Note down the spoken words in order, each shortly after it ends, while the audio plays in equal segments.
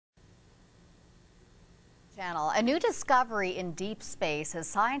Channel. A new discovery in deep space has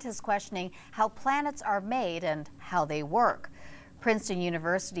scientists questioning how planets are made and how they work. Princeton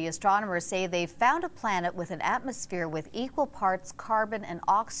University astronomers say they've found a planet with an atmosphere with equal parts carbon and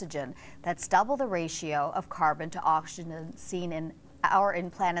oxygen. That's double the ratio of carbon to oxygen seen in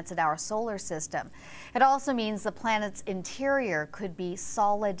planets in our solar system. It also means the planet's interior could be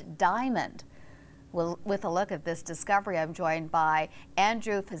solid diamond. Well, with a look at this discovery, I'm joined by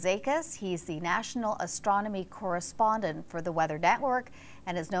Andrew Fazekas. He's the National Astronomy Correspondent for the Weather Network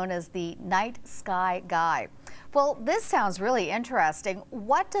and is known as the Night Sky Guy. Well, this sounds really interesting.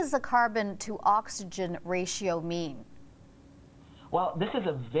 What does the carbon to oxygen ratio mean? Well, this is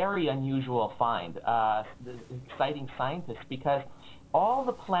a very unusual find, exciting scientists, because all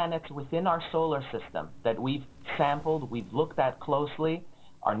the planets within our solar system that we've sampled, we've looked at closely,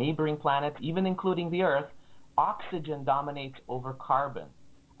 our neighboring planets, even including the Earth, oxygen dominates over carbon.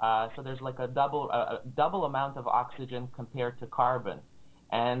 So there's like a double amount of oxygen compared to carbon.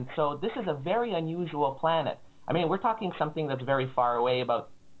 And so this is a very unusual planet. I mean, we're talking something that's very far away, about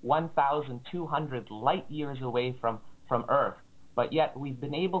 1,200 light years away from Earth. But yet we've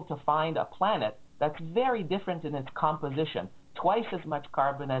been able to find a planet that's very different in its composition, twice as much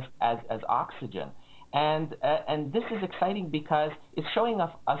carbon as oxygen. And this is exciting because it's showing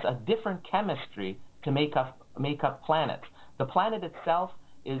us a different chemistry to make up planets. The planet itself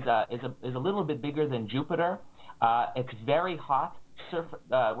is a little bit bigger than Jupiter. It's very hot.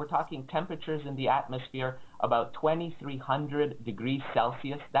 We're talking temperatures in the atmosphere about 2,300 degrees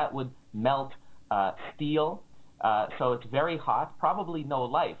Celsius. That would melt steel. So it's very hot. Probably no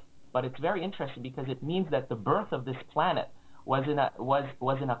life, but it's very interesting because it means that the birth of this planet was in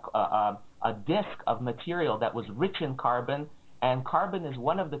a disk of material that was rich in carbon, and carbon is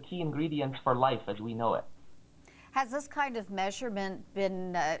one of the key ingredients for life as we know it. Has this kind of measurement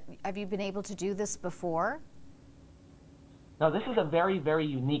been, have you been able to do this before? No, this is a very, very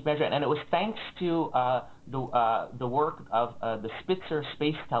unique measurement, and it was thanks to the work of the Spitzer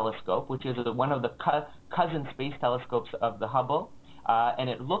Space Telescope, which is one of the cousin space telescopes of the Hubble. And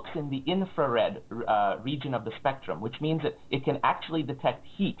it looks in the infrared region of the spectrum, which means that it can actually detect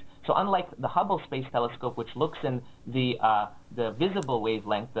heat. So unlike the Hubble Space Telescope, which looks in the visible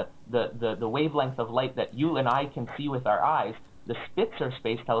wavelength, the wavelength of light that you and I can see with our eyes, the Spitzer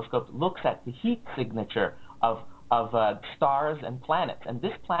Space Telescope looks at the heat signature of stars and planets. And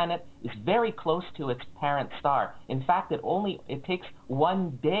this planet is very close to its parent star. In fact, it takes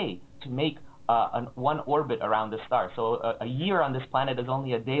 1 day to make one orbit around the star. So a year on this planet is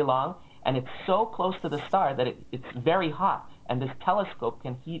only a day long, and it's so close to the star that it's very hot, and this telescope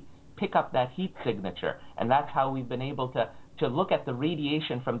can pick up that heat signature. And that's how we've been able to look at the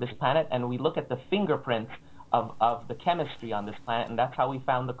radiation from this planet, and we look at the fingerprints of the chemistry on this planet, and that's how we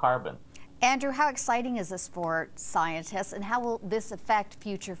found the carbon. Andrew, how exciting is this for scientists, and how will this affect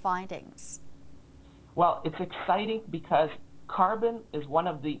future findings? Well, it's exciting because carbon is one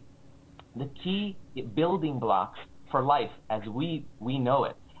of the key building blocks for life as we know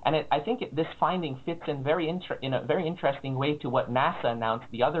it. And I think this finding fits in in a very interesting way to what NASA announced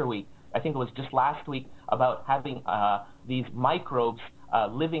the other week. I think it was just last week, about having these microbes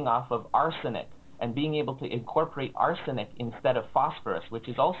living off of arsenic and being able to incorporate arsenic instead of phosphorus, which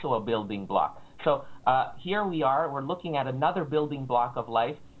is also a building block. So here we're looking at another building block of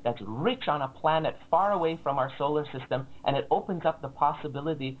life that's rich on a planet far away from our solar system, and it opens up the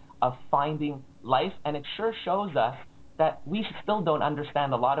possibility of finding life, and it sure shows us that we still don't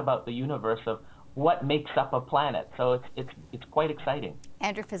understand a lot about the universe of what makes up a planet. So it's quite exciting.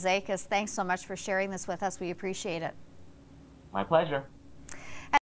 Andrew Fazekas, thanks so much for sharing this with us. We appreciate it. My pleasure.